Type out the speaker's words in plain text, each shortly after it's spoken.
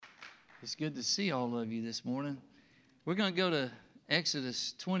It's good to see all of you this morning. We're going to go to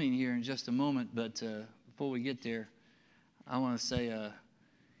Exodus 20 here in just a moment, but before we get there, I want to say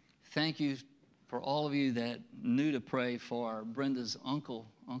thank you for all of you that knew to pray for Brenda's uncle,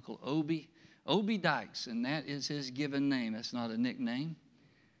 Uncle Obie Dykes, and that is his given name. That's not a nickname.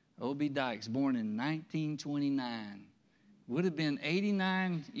 Obie Dykes, born in 1929. Would have been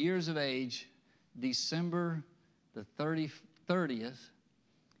 89 years of age, December the 30th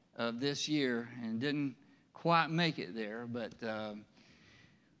of this year, and didn't quite make it there, but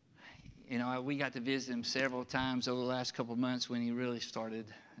we got to visit him several times over the last couple of months when he really started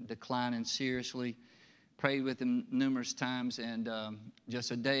declining seriously. Prayed with him numerous times, and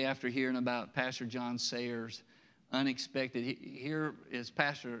just a day after hearing about Pastor John Sayers' unexpected, here is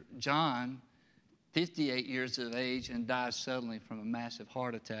Pastor John, 58 years of age, and dies suddenly from a massive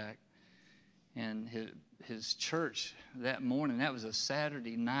heart attack. And his church that morning, that was a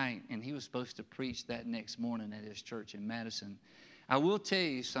Saturday night, and he was supposed to preach that next morning at his church in Madison. I will tell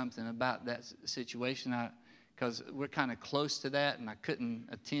you something about that situation, because we're kind of close to that, and I couldn't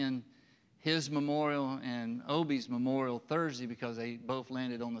attend his memorial and Obie's memorial Thursday because they both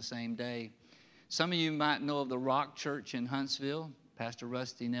landed on the same day. Some of you might know of the Rock Church in Huntsville, Pastor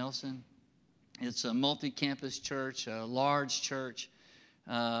Rusty Nelson. It's a multi-campus church, a large church.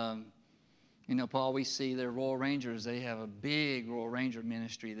 Paul, we see their Royal Rangers. They have a big Royal Ranger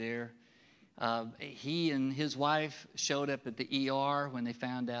ministry there. He and his wife showed up at the ER when they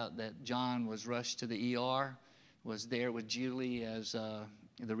found out that John was rushed to the ER, was there with Julie as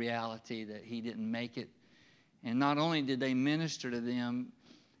the reality that he didn't make it. And not only did they minister to them,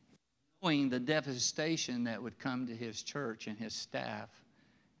 knowing the devastation that would come to his church and his staff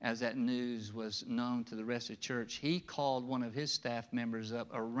as that news was known to the rest of the church, he called one of his staff members up,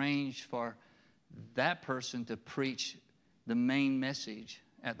 arranged for that person to preach the main message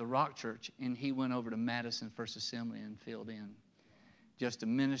at the Rock Church, and he went over to Madison First Assembly and filled in just to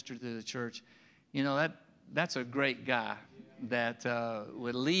minister to the church. That's a great guy that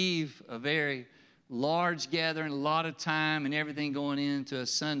would leave a very large gathering, a lot of time and everything going into a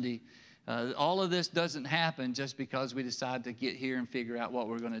Sunday. All of this doesn't happen just because we decide to get here and figure out what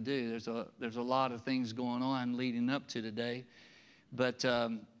we're going to do. There's a lot of things going on leading up to today. But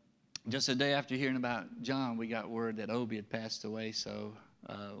just a day after hearing about John, we got word that Obie had passed away. So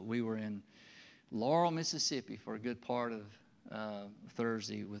we were in Laurel, Mississippi for a good part of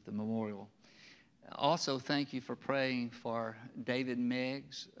Thursday with the memorial. Also, thank you for praying for David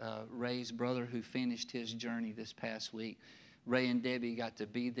Meggs, Ray's brother, who finished his journey this past week. Ray and Debbie got to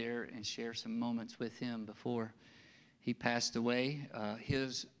be there and share some moments with him before he passed away.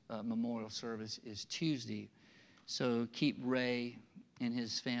 His memorial service is Tuesday. So keep Ray and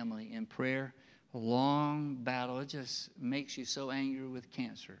his family in prayer. A long battle. It just makes you so angry with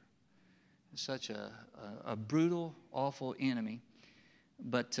cancer. It's such a brutal, awful enemy.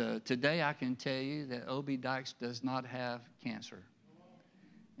 But today I can tell you that Obie Dykes does not have cancer.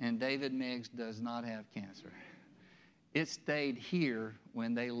 And David Meggs does not have cancer. It stayed here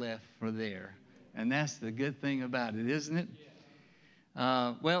when they left for there. And that's the good thing about it, isn't it?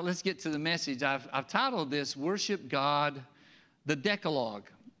 Well, let's get to the message. I've titled this, Worship God, the Decalogue.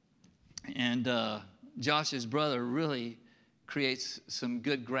 And Josh's brother really creates some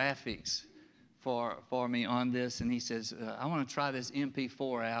good graphics for me on this. And he says, I want to try this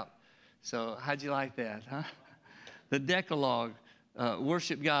MP4 out. So how'd you like that, huh? The Decalogue,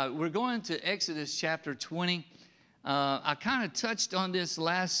 worship God. We're going to Exodus chapter 20. I kind of touched on this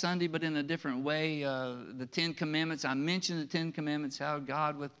last Sunday, but in a different way. The Ten Commandments. I mentioned the Ten Commandments, how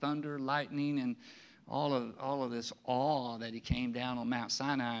God with thunder, lightning, and all of this awe that he came down on Mount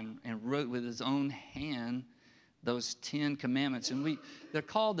Sinai and wrote with his own hand those 10 commandments. And they're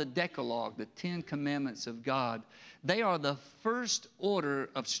called the Decalogue, the 10 commandments of God. They are the first order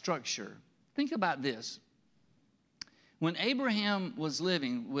of structure. Think about this. When Abraham was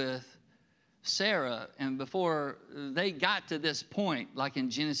living with Sarah, and before they got to this point, like in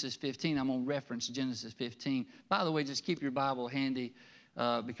Genesis 15, I'm going to reference Genesis 15. By the way, just keep your Bible handy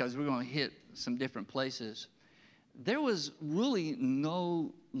because we're going to hit some different places. There was really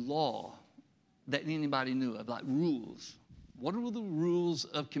no law that anybody knew of, like rules. What are the rules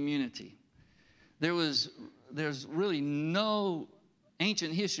of community? There's really no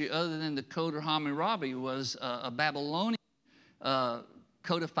ancient history other than the Code of Hammurabi was a Babylonian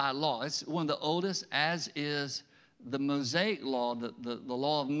codified law. It's one of the oldest, as is the Mosaic law. The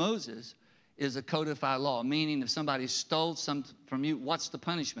law of Moses is a codified law, meaning if somebody stole something from you, what's the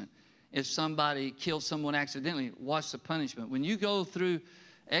punishment? If somebody killed someone accidentally, what's the punishment? When you go through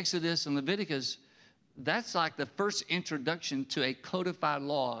Exodus and Leviticus, that's like the first introduction to a codified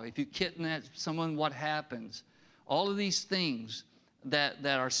law. If you kidnap someone, what happens? All of these things that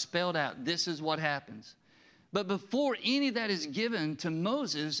are spelled out, this is what happens. But before any of that is given to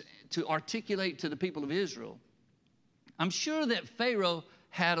Moses to articulate to the people of Israel, I'm sure that Pharaoh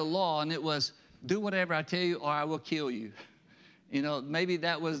had a law, and it was, do whatever I tell you or I will kill you. You know, maybe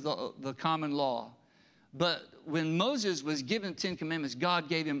that was the common law. But when Moses was given the 10 Commandments, God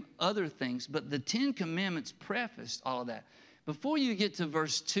gave him other things. But the 10 Commandments prefaced all of that. Before you get to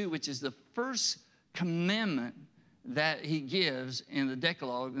verse 2, which is the first commandment that he gives in the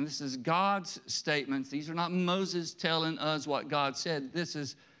Decalogue, and this is God's statements. These are not Moses telling us what God said. This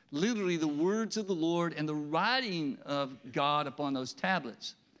is literally the words of the Lord and the writing of God upon those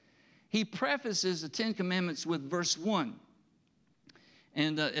tablets. He prefaces the 10 Commandments with verse 1.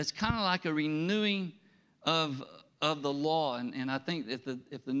 And it's kind of like a renewing of the law. And I think if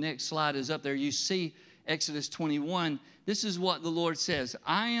the next slide is up there, you see Exodus 21. This is what the Lord says.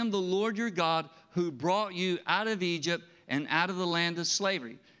 I am the Lord your God who brought you out of Egypt and out of the land of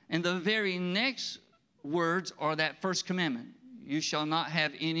slavery. And the very next words are that first commandment. You shall not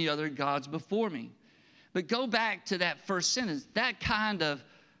have any other gods before me. But go back to that first sentence. That kind of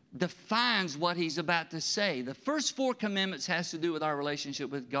defines what he's about to say. The first 4 commandments has to do with our relationship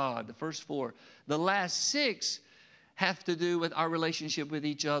with God, the first 4. The last 6 have to do with our relationship with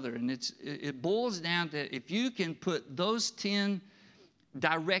each other. And it boils down to, if you can put those 10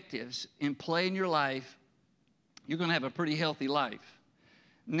 directives in play in your life, you're going to have a pretty healthy life.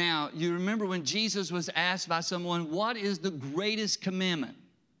 Now, you remember when Jesus was asked by someone, what is the greatest commandment?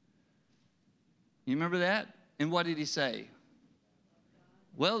 You remember that? And what did he say?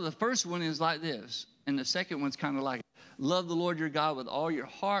 Well, the first one is like this, and the second one's kind of like, love the Lord your God with all your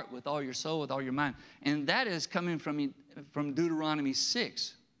heart, with all your soul, with all your mind. And that is coming from Deuteronomy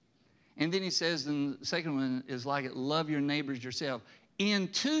 6. And then he says, and the second one is like it, love your neighbors yourself. In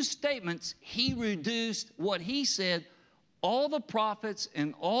 2 statements, he reduced what he said. All the prophets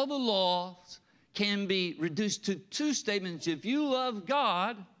and all the laws can be reduced to 2 statements. If you love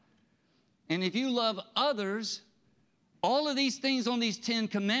God and if you love others, all of these things on these 10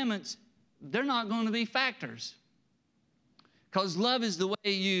 commandments, they're not going to be factors. Because love is the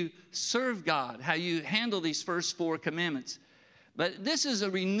way you serve God, how you handle these first 4 commandments. But this is a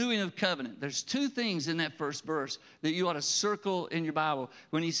renewing of covenant. There's 2 things in that first verse that you ought to circle in your Bible.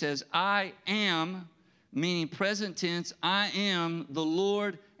 When he says, I am, meaning present tense, I am the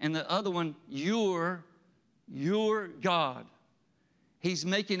Lord, and the other one, your God. He's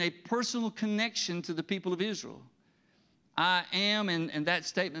making a personal connection to the people of Israel. I am, and that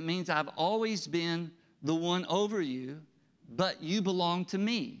statement means I've always been the one over you, but you belong to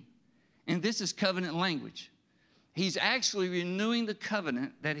me. And this is covenant language. He's actually renewing the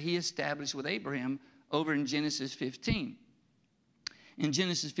covenant that he established with Abraham over in Genesis 15. In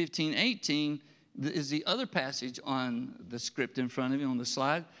Genesis 15:18 is the other passage on the script in front of you on the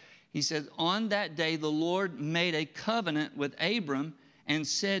slide. He says, on that day the Lord made a covenant with Abram and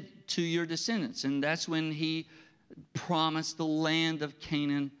said to your descendants. And that's when he promised the land of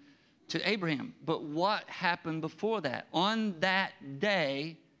Canaan to Abraham. But what happened before that? On that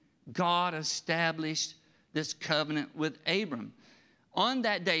day, God established this covenant with Abram. On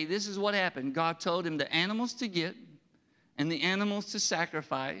that day, this is what happened. God told him the animals to get and the animals to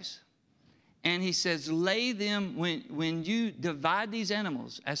sacrifice. And he says, lay them, when you divide these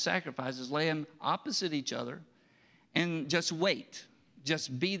animals as sacrifices, lay them opposite each other and just wait.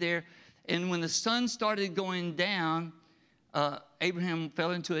 Just be there. And when the sun started going down, Abraham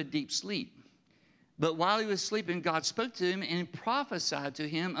fell into a deep sleep. But while he was sleeping, God spoke to him and prophesied to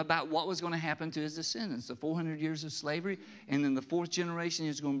him about what was going to happen to his descendants, the 400 years of slavery. And then the 4th generation, he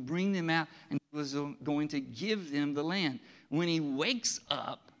was going to bring them out and he was going to give them the land. When he wakes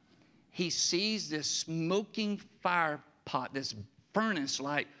up, he sees this smoking fire pot, this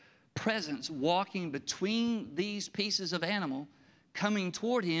furnace-like presence walking between these pieces of animal, coming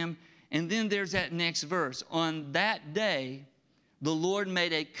toward him. And then there's that next verse. On that day, the Lord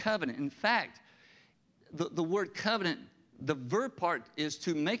made a covenant. In fact, the word covenant, the verb part is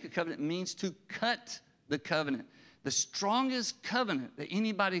to make a covenant, means to cut the covenant. The strongest covenant that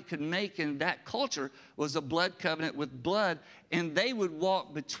anybody could make in that culture was a blood covenant with blood, and they would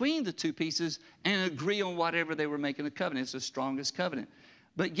walk between the 2 pieces and agree on whatever they were making a covenant. It's the strongest covenant.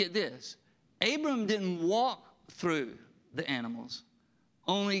 But get this, Abram didn't walk through the animals.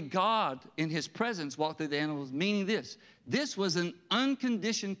 Only God in his presence walked through the animals, meaning this was an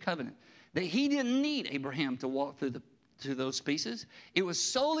unconditioned covenant, that he didn't need Abraham to walk through to those pieces. It was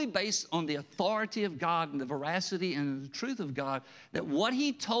solely based on the authority of God and the veracity and the truth of God, that what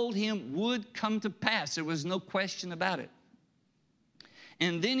he told him would come to pass. There was no question about it.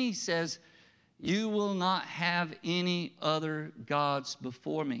 And then he says, you will not have any other gods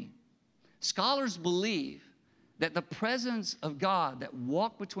before me. Scholars believe that the presence of God that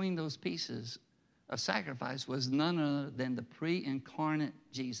walked between those pieces of sacrifice was none other than the pre-incarnate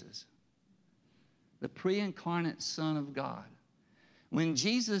Jesus, the pre-incarnate Son of God. When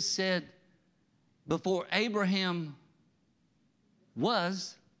Jesus said, before Abraham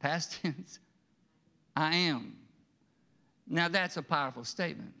was, past tense, I am. Now that's a powerful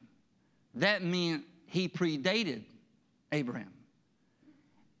statement. That meant he predated Abraham.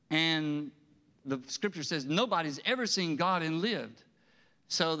 And the scripture says nobody's ever seen God and lived.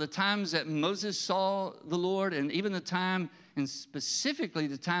 So the times that Moses saw the Lord, and even the time, and specifically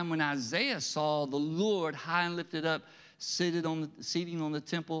the time when Isaiah saw the Lord high and lifted up, seating on the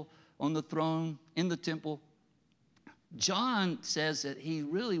temple, on the throne, in the temple, John says that he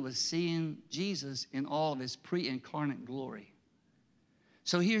really was seeing Jesus in all of his pre-incarnate glory.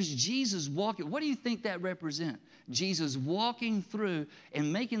 So here's Jesus walking. What do you think that represents? Jesus walking through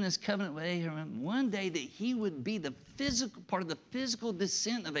and making this covenant with Abraham one day that he would be the physical part of the physical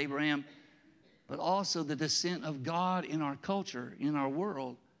descent of Abraham, but also the descent of God in our culture, in our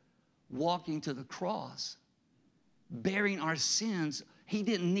world, walking to the cross, bearing our sins. He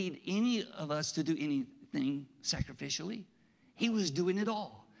didn't need any of us to do anything sacrificially. He was doing it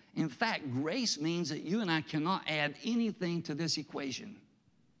all. In fact, grace means that you and I cannot add anything to this equation.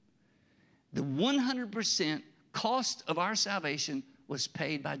 The 100% cost of our salvation was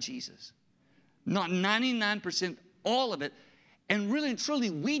paid by Jesus. Not 99%, all of it. And really and truly,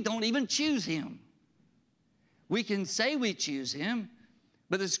 we don't even choose him. We can say we choose him,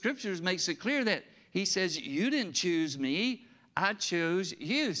 but the scriptures makes it clear that he says, you didn't choose me, I chose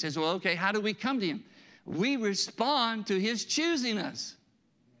you. He says, well, okay, how do we come to him? We respond to his choosing us.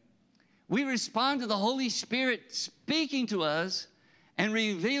 We respond to the Holy Spirit speaking to us and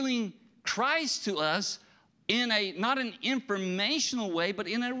revealing Christ to us in not an informational way, but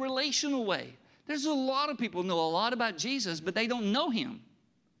in a relational way. There's a lot of people who know a lot about Jesus, but they don't know him.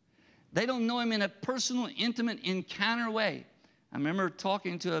 They don't know him in a personal, intimate encounter way. I remember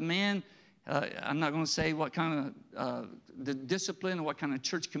talking to a man, I'm not going to say what kind of the discipline or what kind of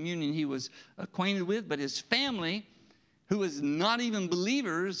church communion he was acquainted with, but his family, who was not even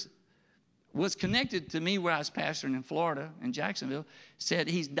believers, was connected to me where I was pastoring in Florida, in Jacksonville, said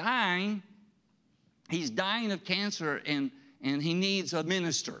he's dying of cancer and he needs a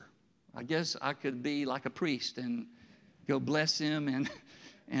minister. I guess I could be like a priest and go bless him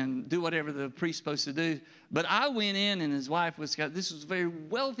and do whatever the priest's supposed to do. But I went in, and his wife this was a very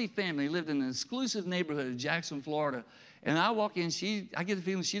wealthy family, lived in an exclusive neighborhood of Jackson, Florida. And I walk in, I get the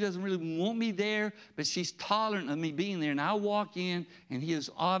feeling she doesn't really want me there, but she's tolerant of me being there. And I walk in, and he is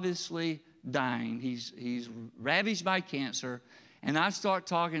obviously dying. He's ravaged by cancer. And I start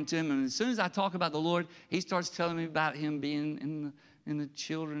talking to him, and as soon as I talk about the Lord, he starts telling me about him being in the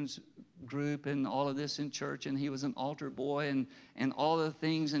children's group and all of this in church, and he was an altar boy and all the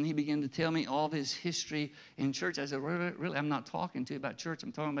things, and he began to tell me all of his history in church. I said, really, I'm not talking to you about church.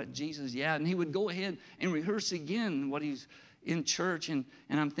 I'm talking about Jesus, yeah. And he would go ahead and rehearse again what he's in church, and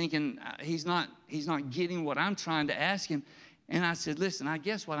I'm thinking, he's not getting what I'm trying to ask him. And I said, listen, I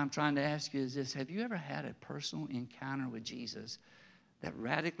guess what I'm trying to ask you is this: have you ever had a personal encounter with Jesus that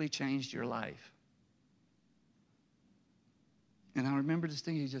radically changed your life? And I remember this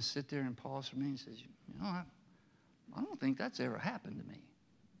thing, he just sit there and pause for me and says, I don't think that's ever happened to me.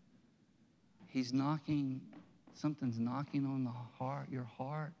 Something's knocking on your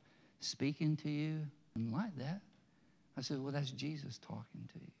heart, speaking to you, and like that. I said, well, that's Jesus talking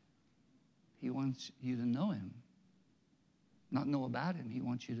to you. He wants you to know him. Not know about him, he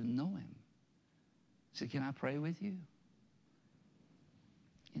wants you to know him. I said, can I pray with you?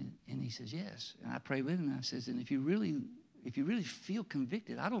 And he says, yes. And I pray with him, and I says, and if you really feel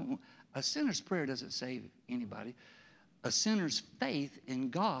convicted, a sinner's prayer doesn't save anybody. A sinner's faith in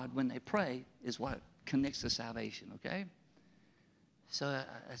God when they pray is what connects to salvation, okay? So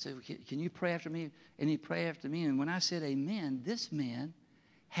I said, can you pray after me? And he prayed after me, and when I said amen, this man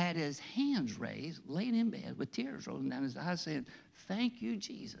had his hands raised, laid in bed with tears rolling down his eyes, saying, thank you,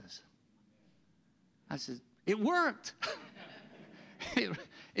 Jesus. I said, it worked.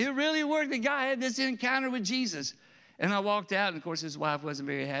 It really worked. The guy had this encounter with Jesus. And I walked out, and of course his wife wasn't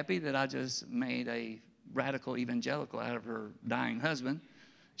very happy that I just made a radical evangelical out of her dying husband.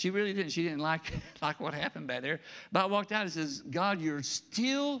 She really didn't. She didn't like what happened back there. But I walked out and says, God, you're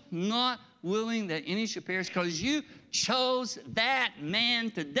still not willing that any should perish because you chose that man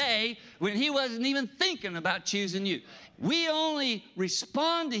today when he wasn't even thinking about choosing you. We only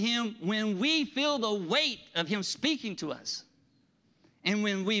respond to him when we feel the weight of him speaking to us. And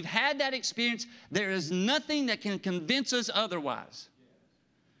when we've had that experience, there is nothing that can convince us otherwise.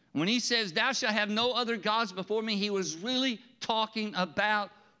 When he says, thou shalt have no other gods before me, he was really talking about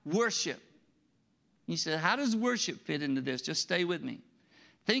worship. He said, how does worship fit into this? Just stay with me.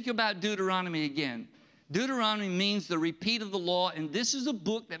 Think about Deuteronomy again. Deuteronomy means the repeat of the law, and this is a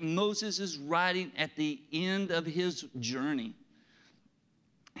book that Moses is writing at the end of his journey.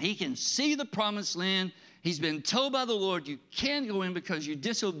 He can see the promised land. He's been told by the Lord, you can't go in because you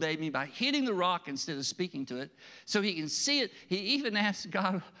disobeyed me by hitting the rock instead of speaking to it. So he can see it. He even asked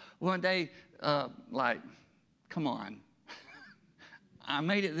God one day, come on. I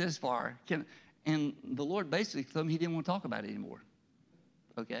made it this far. And the Lord basically told him he didn't want to talk about it anymore.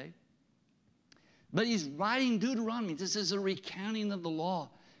 Okay? But he's writing Deuteronomy. This is a recounting of the law.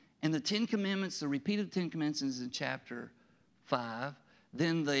 And the Ten Commandments, the repeat of the Ten Commandments is in chapter 5.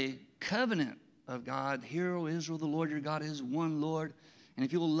 Then the covenant of God, hear, O Israel, the Lord your God is one Lord. And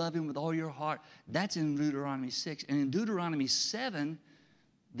if you will love him with all your heart, that's in Deuteronomy 6. And in Deuteronomy 7,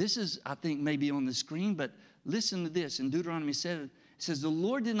 this is, I think, maybe on the screen, but listen to this. In Deuteronomy 7, it says, the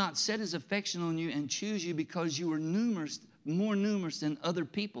Lord did not set his affection on you and choose you because you were more numerous than other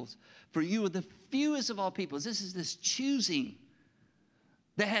peoples. For you are the fewest of all peoples. This is this choosing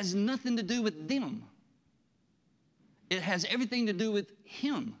that has nothing to do with them. It has everything to do with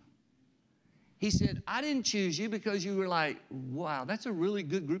him. He said, I didn't choose you because you were like, wow, that's a really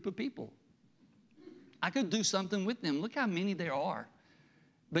good group of people. I could do something with them. Look how many there are.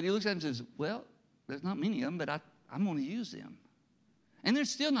 But he looks at them and says, well, there's not many of them, but I'm going to use them. And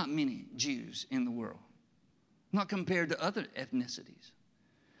there's still not many Jews in the world, not compared to other ethnicities.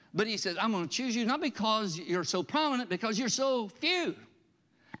 But he says, I'm going to choose you not because you're so prominent, because you're so few.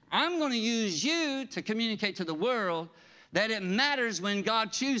 I'm going to use you to communicate to the world that it matters when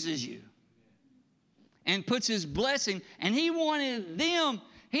God chooses you and puts his blessing. And he wanted them,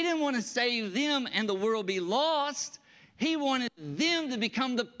 he didn't want to save them and the world be lost. He wanted them to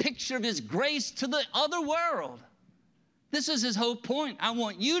become the picture of his grace to the other world. This is his whole point. I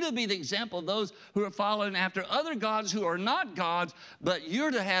want you to be the example of those who are following after other gods who are not gods, but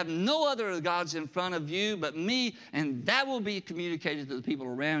you're to have no other gods in front of you but me, and that will be communicated to the people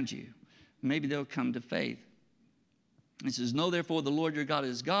around you. Maybe they'll come to faith. He says, know therefore the Lord your God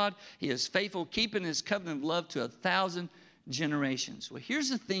is God. He is faithful, keeping his covenant of love to 1,000 generations. Well, here's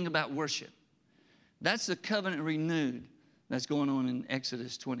the thing about worship. That's the covenant renewed that's going on in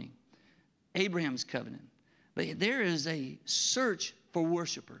Exodus 20. Abraham's covenant. But there is a search for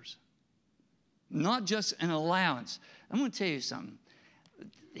worshipers, not just an allowance. I'm going to tell you something.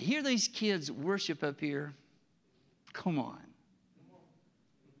 Hear these kids worship up here. Come on.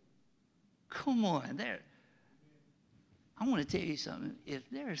 Come on. I want to tell you something. If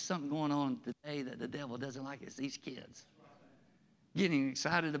there is something going on today that the devil doesn't like, it's these kids. Getting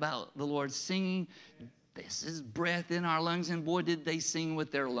excited about the Lord, singing. This is breath in our lungs, and boy, did they sing with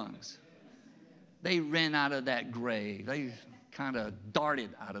their lungs. They ran out of that grave. They kind of darted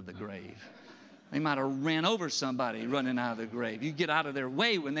out of the grave. They might have ran over somebody running out of the grave. You get out of their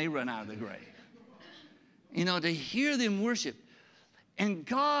way when they run out of the grave. You know, to hear them worship. And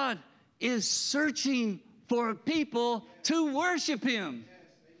God is searching for people to worship him.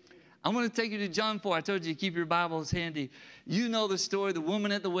 I want to take you to John 4. I told you to keep your Bibles handy. You know the story. The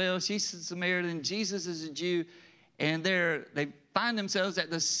woman at the well, she's a Samaritan. Jesus is a Jew. And they find themselves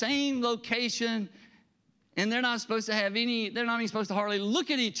at the same location, and they're not supposed to have they're not even supposed to hardly look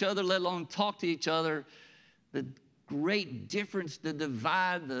at each other, let alone talk to each other. The great difference, the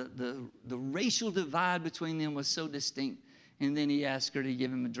divide, the racial divide between them was so distinct. And then he asked her to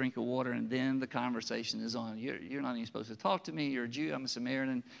give him a drink of water, and then the conversation is on. You're not even supposed to talk to me. You're a Jew, I'm a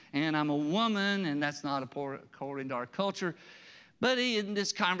Samaritan, and I'm a woman, and that's not according to our culture. But in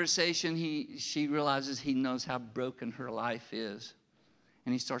this conversation, she realizes he knows how broken her life is.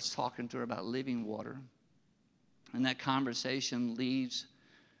 And he starts talking to her about living water. And that conversation leads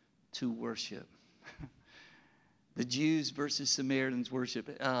to worship. The Jews versus Samaritans worship.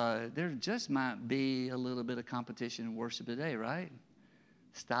 There just might be a little bit of competition in worship today, right?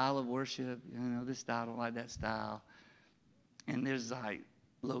 Style of worship, this style, I don't like that style. And there's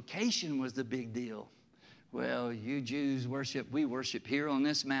location was the big deal. Well, you Jews we worship here on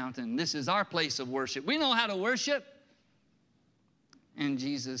this mountain. This is our place of worship. We know how to worship. And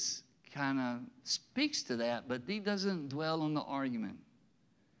Jesus kind of speaks to that, but he doesn't dwell on the argument.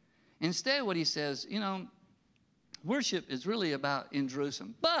 Instead, what he says, worship is really about in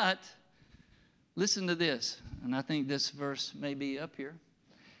Jerusalem. But listen to this, and I think this verse may be up here.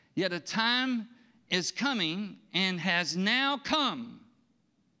 Yet a time is coming and has now come,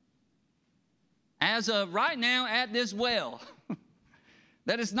 as of right now at this well,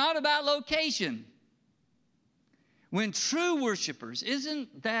 that it's not about location. When true worshipers,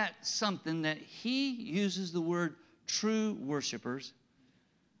 isn't that something that he uses the word true worshipers?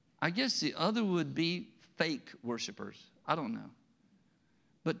 I guess the other would be fake worshipers. I don't know.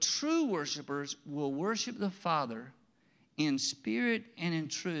 But true worshipers will worship the Father in spirit and in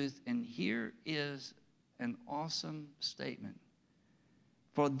truth. And here is an awesome statement.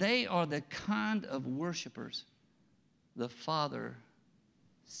 For they are the kind of worshipers the Father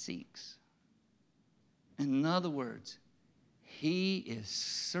seeks. In other words, he is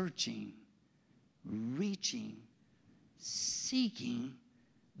searching, reaching, seeking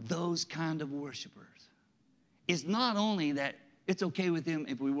those kind of worshipers. It's not only that it's okay with him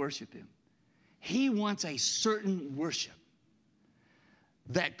if we worship him. He wants a certain worship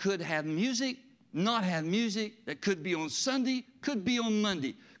that could have music, not have music, that could be on Sunday, could be on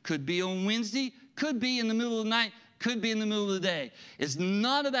Monday, could be on Wednesday, could be in the middle of the night, could be in the middle of the day. It's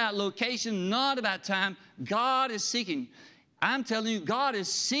not about location, not about time. God is seeking. I'm telling you, God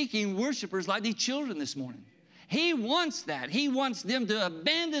is seeking worshipers like these children this morning. He wants that. He wants them to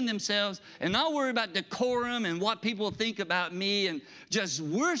abandon themselves and not worry about decorum and what people think about me, and just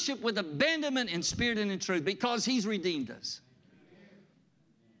worship with abandonment in spirit and in truth, because he's redeemed us.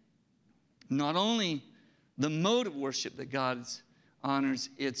 Not only the mode of worship that God honors,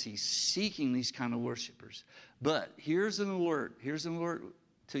 it's he's seeking these kind of worshipers. But here's an alert. Here's an alert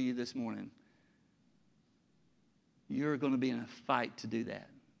to you this morning. You're going to be in a fight to do that,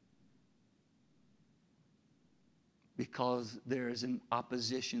 because there is an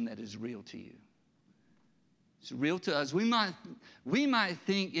opposition that is real to you. It's real to us. We might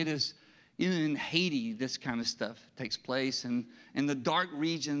think it is, in Haiti, this kind of stuff takes place, and in the dark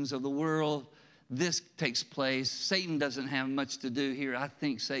regions of the world, this takes place. Satan doesn't have much to do here. I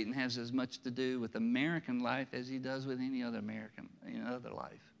think Satan has as much to do with American life as he does with any other other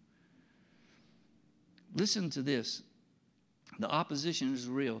life. Listen to this. The opposition is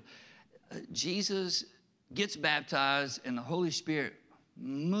real. Jesus gets baptized, and the Holy Spirit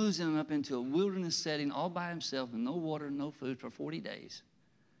moves him up into a wilderness setting all by himself, with no water, no food, for 40 days.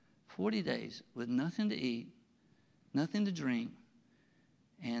 40 days with nothing to eat, nothing to drink,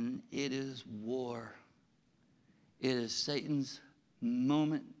 and it is war. It is Satan's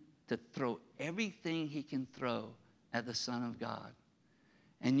moment to throw everything he can throw at the Son of God.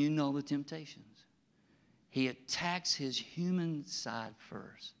 And you know the temptations. He attacks his human side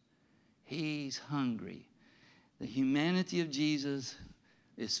first. He's hungry. The humanity of Jesus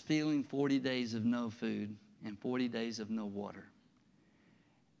is feeling 40 days of no food and 40 days of no water.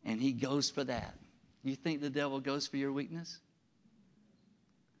 And he goes for that. You think the devil goes for your weakness?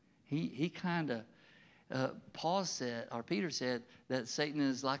 He kind of, Peter said that Satan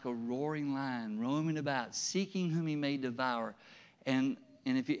is like a roaring lion, roaming about, seeking whom he may devour. And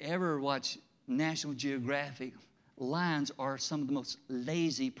if you ever watch National Geographic, lions are some of the most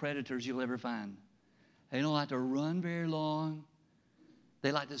lazy predators you'll ever find. They don't like to run very long.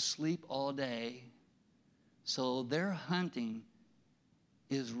 They like to sleep all day. So their hunting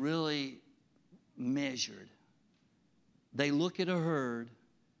is really measured. They look at a herd,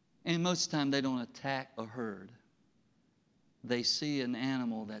 and most of the time they don't attack a herd. They see an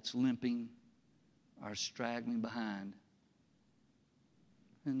animal that's limping or straggling behind,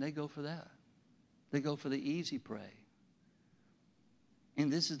 and they go for that. They go for the easy prey.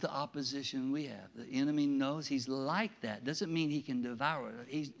 And this is the opposition we have. The enemy knows he's like that. Doesn't mean he can devour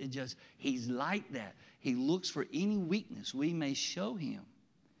it. He's like that. He looks for any weakness we may show him.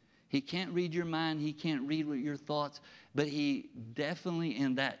 He can't read your mind. He can't read your thoughts. But he definitely,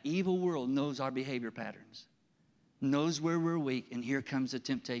 in that evil world, knows our behavior patterns. Knows where we're weak, and here comes the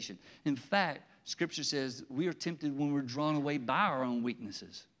temptation. In fact, Scripture says we are tempted when we're drawn away by our own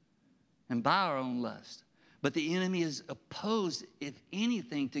weaknesses and by our own lust. But the enemy is opposed, if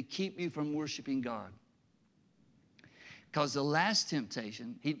anything, to keep you from worshiping God. Because the last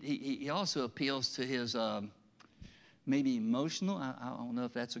temptation, he also appeals to his maybe emotional. I don't know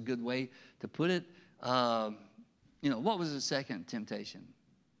if that's a good way to put it. What was the second temptation?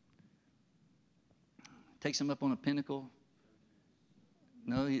 Takes him up on a pinnacle.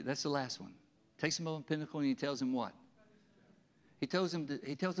 No, that's the last one. Takes him up on a pinnacle, and he tells him what? He tells him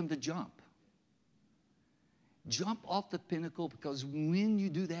to jump. Jump off the pinnacle, because when you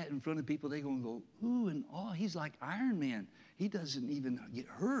do that in front of people, they're going to go, ooh and oh, he's like Iron Man. He doesn't even get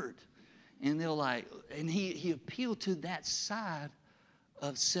hurt. And he appealed to that side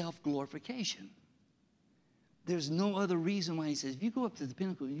of self-glorification. There's no other reason why he says, if you go up to the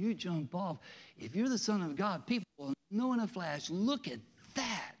pinnacle and you jump off, if you're the Son of God, people will know in a flash, look at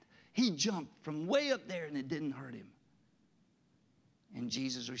that. He jumped from way up there and it didn't hurt him. And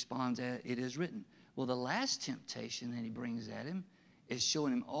Jesus responds, it is written. Well, the last temptation that he brings at him is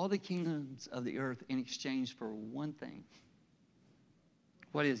showing him all the kingdoms of the earth in exchange for one thing.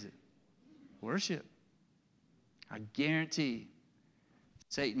 What is it? Worship. I guarantee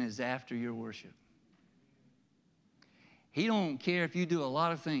Satan is after your worship. He don't care if you do a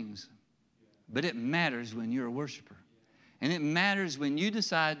lot of things, but it matters when you're a worshiper. And it matters when you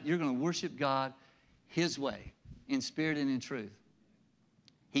decide you're going to worship God His way, in spirit and in truth.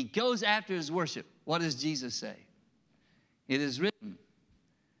 He goes after his worship. What does Jesus say? It is written,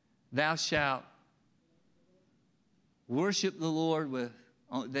 thou shalt worship the Lord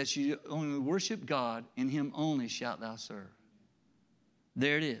that you only worship God, and Him only shalt thou serve.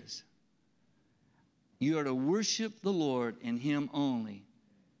 There it is. You are to worship the Lord, and Him only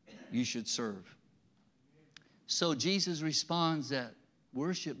you should serve. So Jesus responds that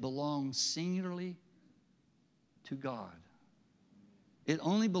worship belongs singularly to God. It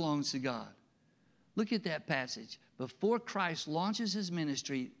only belongs to God. Look at that passage. Before Christ launches His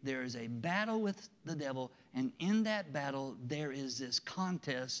ministry, there is a battle with the devil, and in that battle, there is this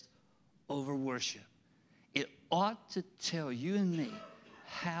contest over worship. It ought to tell you and me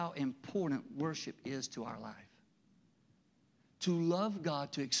how important worship is to our life. To love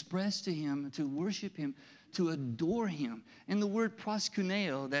God, to express to Him, to worship Him, to adore Him. And the word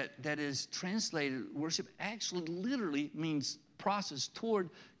proskuneo that is translated worship actually literally means process toward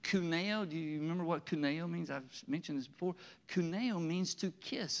kuneo. Do you remember what kuneo means? I've mentioned this before. Kuneo means to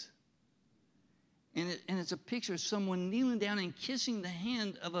kiss. And it's a picture of someone kneeling down and kissing the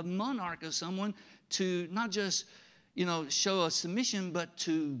hand of a monarch of someone to not just, show a submission, but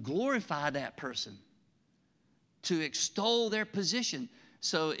to glorify that person, to extol their position.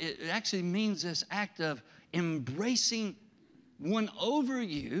 So it actually means this act of embracing one over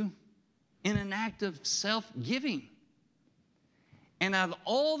you in an act of self-giving. And out of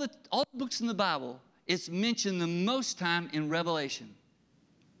all the books in the Bible, it's mentioned the most time in Revelation.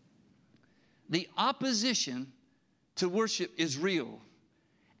 The opposition to worship is real.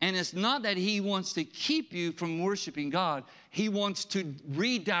 And it's not that He wants to keep you from worshiping God. He wants to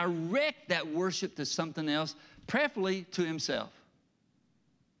redirect that worship to something else, preferably to Himself.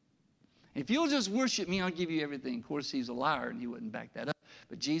 If you'll just worship me, I'll give you everything. Of course, He's a liar, and He wouldn't back that up.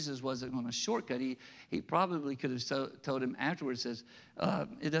 But Jesus wasn't on a shortcut. He probably could have told him afterwards, says,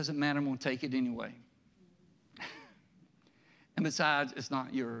 it doesn't matter, I'm going to take it anyway. And besides, it's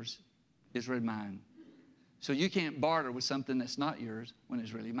not yours. It's really mine. So you can't barter with something that's not yours when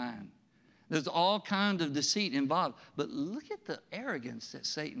it's really mine. There's all kinds of deceit involved. But look at the arrogance that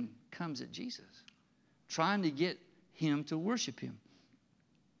Satan comes at Jesus, trying to get Him to worship Him.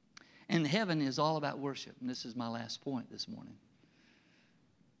 And heaven is all about worship. And this is my last point this morning.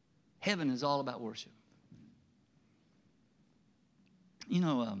 Heaven is all about worship.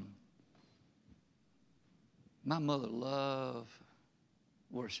 My mother loved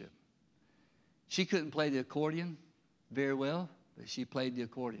worship. She couldn't play the accordion very well, but she played the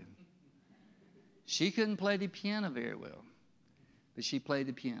accordion. She couldn't play the piano very well, but she played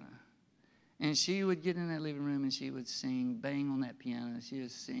the piano. And she would get in that living room and she would sing, bang on that piano. She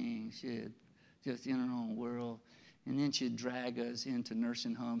would sing. She'd just in her own world. And then she'd drag us into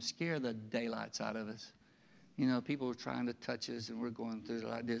nursing homes, scare the daylights out of us. People were trying to touch us, and we're going through it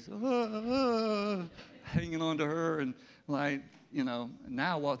like this, hanging on to her. And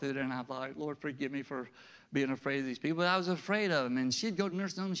now I walk through there and I'm like, Lord, forgive me for being afraid of these people. But I was afraid of them. And she'd go to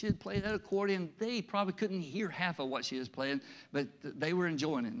nursing home, she'd play that accordion. They probably couldn't hear half of what she was playing, but they were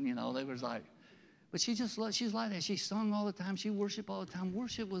enjoying it. They was like, but she's like that. She sung all the time. She worshiped all the time.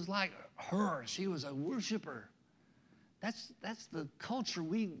 Worship was like her. She was a worshiper. That's the culture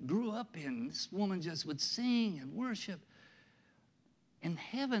we grew up in. This woman just would sing and worship. And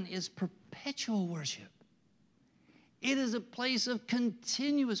heaven is perpetual worship. It is a place of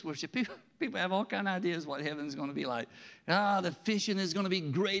continuous worship. People have all kind of ideas what heaven's going to be like. The fishing is going to be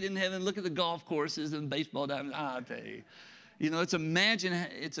great in heaven. Look at the golf courses and baseball diamonds. I'll tell you.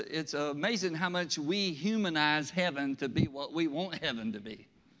 It's amazing how much we humanize heaven to be what we want heaven to be.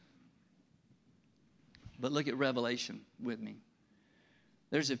 But look at Revelation with me.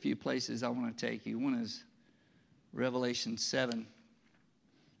 There's a few places I want to take you. One is Revelation 7.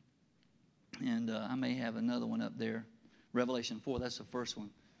 And I may have another one up there. Revelation 4, that's the first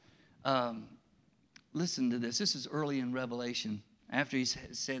one. Listen to this. This is early in Revelation. after he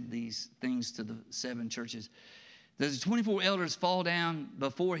said these things to the 7 churches, the 24 elders fall down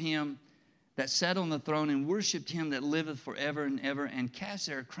before him that sat on the throne and worshiped him that liveth forever and ever, and cast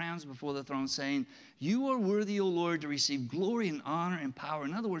their crowns before the throne, saying, you are worthy, O Lord, to receive glory and honor and power.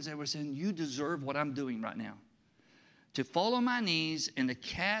 In other words, they were saying, you deserve what I'm doing right now. To fall on my knees and to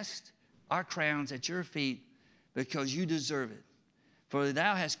cast our crowns at your feet, because you deserve it. For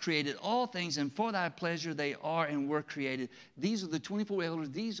thou hast created all things, and for thy pleasure they are and were created. These are the 24 elders.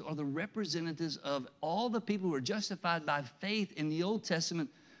 These are the representatives of all the people who are justified by faith in the Old Testament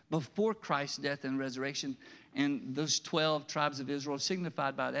before Christ's death and resurrection. And those 12 tribes of Israel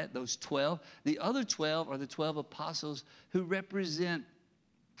signified by that, those 12. The other 12 are the 12 apostles who represent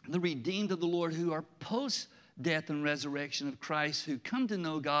the redeemed of the Lord, who are post-death and resurrection of Christ, who come to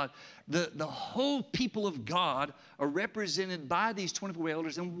know God. The whole people of God are represented by these 24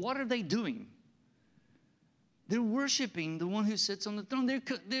 elders. And what are they doing? They're worshiping the one who sits on the throne.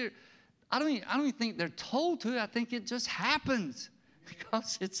 I don't even think they're told to. I think it just happens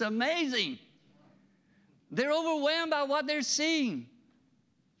because it's amazing. They're overwhelmed by what they're seeing.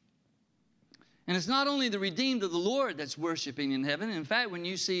 And it's not only the redeemed of the Lord that's worshiping in heaven. In fact, when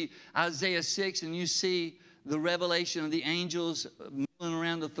you see Isaiah 6 and you see the revelation of the angels milling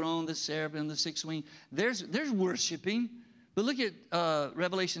around the throne, the seraphim, the 6 wing, there's worshiping. But look at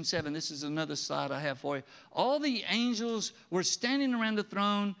Revelation 7. This is another slide I have for you. All the angels were standing around the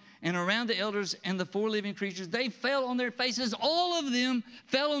throne and around the elders and the 4 living creatures. They fell on their faces. All of them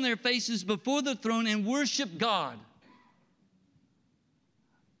fell on their faces before the throne and worshiped God.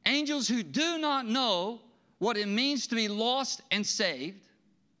 Angels who do not know what it means to be lost and saved,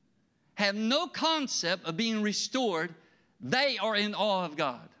 have no concept of being restored, they are in awe of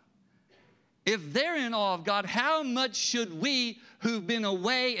God. If they're in awe of God, how much should we who've been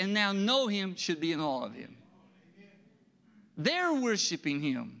away and now know him should be in awe of him? They're worshiping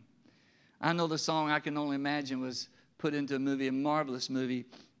him. I know the song I Can Only Imagine was put into a movie, a marvelous movie.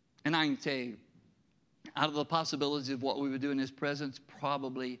 And I can tell you, out of the possibilities of what we would do in his presence,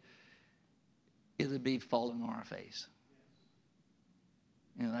 probably it would be falling on our face.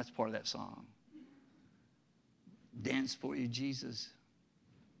 You know, that's part of that song. Dance for you, Jesus.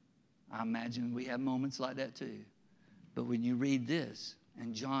 I imagine we have moments like that too. But when you read this,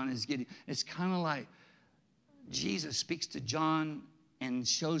 and John is getting, it's kind of like Jesus speaks to John and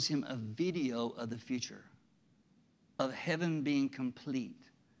shows him a video of the future, of heaven being complete,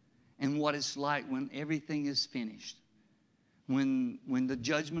 and what it's like when everything is finished. When the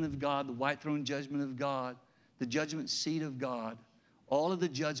judgment of God, the white throne judgment of God, the judgment seat of God, all of the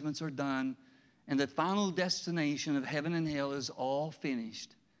judgments are done, and the final destination of heaven and hell is all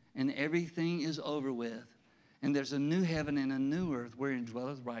finished, and everything is over with, and there's a new heaven and a new earth wherein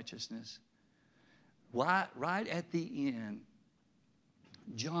dwelleth righteousness. Right at the end,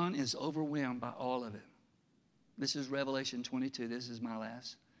 John is overwhelmed by all of it. This is Revelation 22. This is my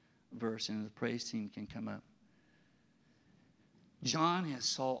last verse, and the praise team can come up. John has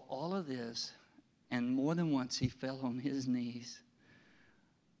saw all of this, and more than once he fell on his knees.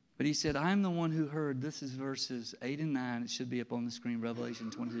 But he said, I am the one who heard, this is verses 8 and 9, it should be up on the screen, Revelation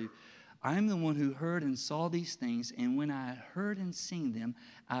 22. I am the one who heard and saw these things, and when I heard and seen them,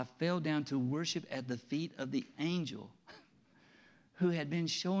 I fell down to worship at the feet of the angel who had been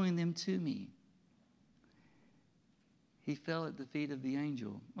showing them to me. He fell at the feet of the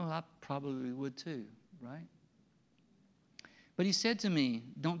angel. Well, I probably would too, right? But he said to me,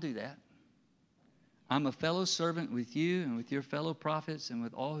 don't do that. I'm a fellow servant with you and with your fellow prophets and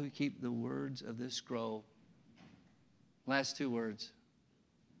with all who keep the words of this scroll. Last 2 words.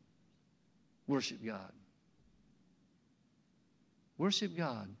 Worship God. Worship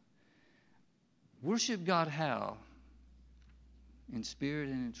God. Worship God how? In spirit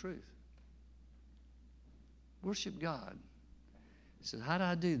and in truth. Worship God. He said, how do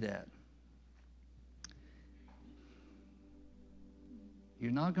I do that?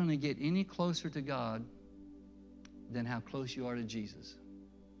 You're not going to get any closer to God than how close you are to Jesus.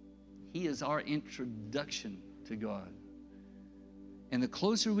 He is our introduction to God. And the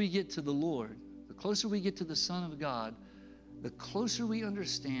closer we get to the Lord, the closer we get to the Son of God, the closer we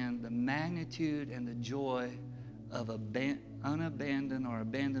understand the magnitude and the joy of unabandoned or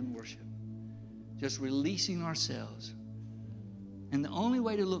abandoned worship. Just releasing ourselves. And the only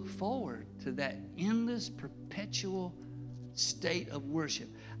way to look forward to that endless, perpetual state of worship.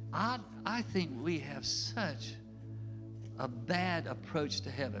 I think we have such a bad approach to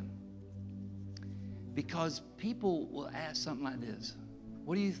heaven, because people will ask something like this: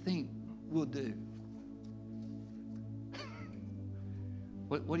 what do you think we'll do?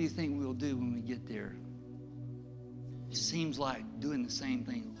 What do you think we'll do when we get there? seems like doing the same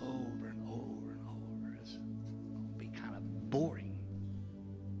thing over and over and over is going to be kind of boring.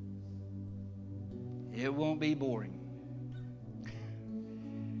 It won't be boring.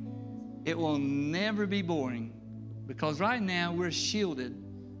 It will never be boring, because right now we're shielded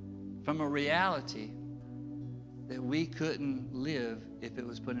from a reality that we couldn't live if it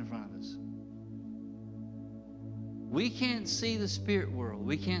was put in front of us. We can't see the spirit world.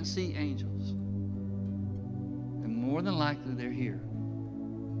 We can't see angels. And more than likely they're here.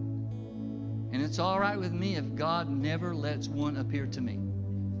 And it's all right with me if God never lets one appear to me.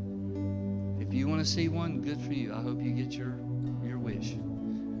 If you want to see one, good for you. I hope you get your wish.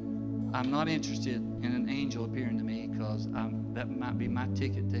 I'm not interested in an angel appearing to me, because that might be my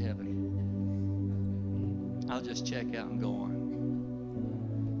ticket to heaven. I'll just check out and go on.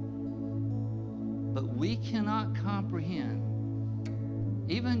 But we cannot comprehend.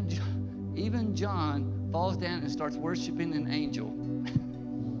 Even John falls down and starts worshiping an angel,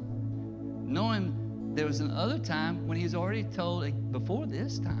 knowing there was another time when he's already told, before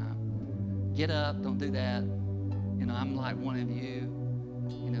this time, get up, don't do that. I'm like one of you.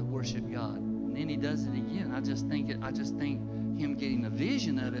 Worship God. And then he does it again. I just think him getting a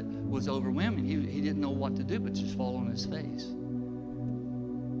vision of it was overwhelming. He didn't know what to do but just fall on his face.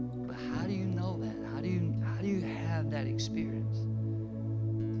 But how do you know that? How do you have that experience?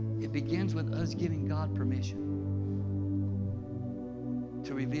 It begins with us giving God permission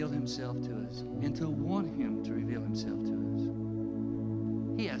to reveal himself to us and to want him to reveal himself to us.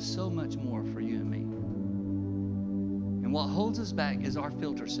 He has so much more for you and me. And what holds us back is our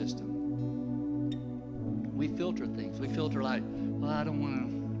filter system. We filter things. We filter like, well, I don't want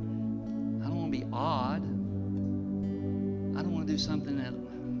to be odd. I don't want to do something that,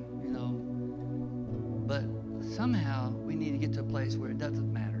 but somehow we need to get to a place where it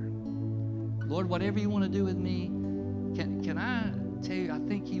doesn't matter. Lord, whatever you want to do with me, can I tell you, I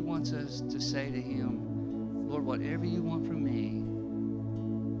think he wants us to say to him, Lord, whatever you want from me,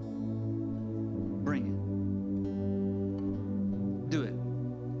 bring it. Do it.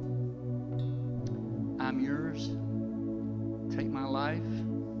 I'm yours. Take my life.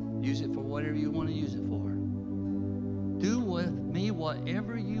 Use it for whatever you want to use it for. Do with me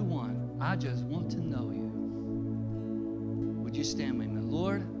whatever you want. I just want to know you. Would you stand with me?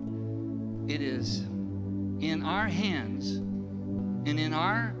 Lord, it is in our hands and in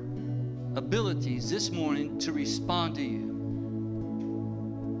our abilities this morning to respond to you.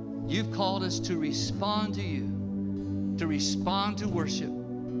 You've called us to respond to you, to respond to worship,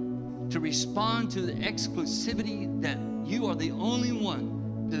 to respond to the exclusivity that you are the only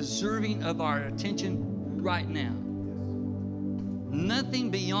one deserving of our attention right now. Nothing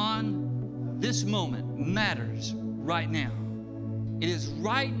beyond this moment matters right now. It is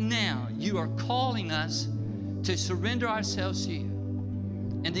right now you are calling us to surrender ourselves to you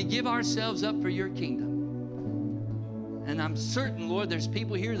and to give ourselves up for your kingdom. And I'm certain, Lord, there's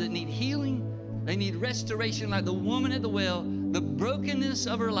people here that need healing. They need restoration, like the woman at the well. The brokenness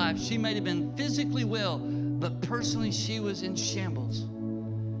of her life, she may have been physically well, but personally she was in shambles.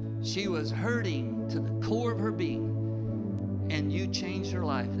 She was hurting to the core of her being, and you changed her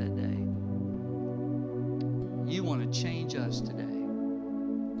life that day. You want to change us today.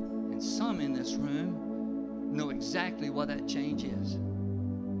 And some in this room know exactly what that change is.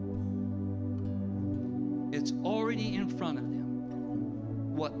 It's already in front of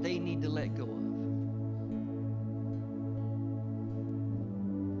them what they need to let go of.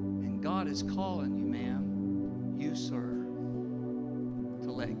 And God is calling you, ma'am, you, sir,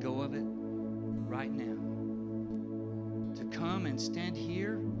 to let go of it right now. To come and stand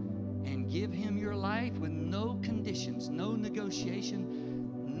here and give him your life with no conditions, no negotiation,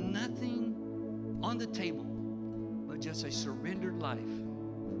 nothing on the table, but just a surrendered life.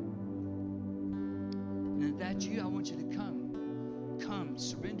 And if that's you, I want you to come. Come,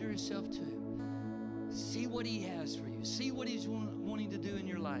 surrender yourself to him. See what he has for you. See what he's wanting to do in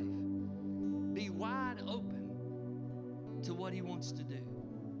your life. Be wide open to what he wants to do.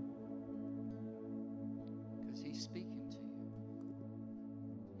 Because he's speaking.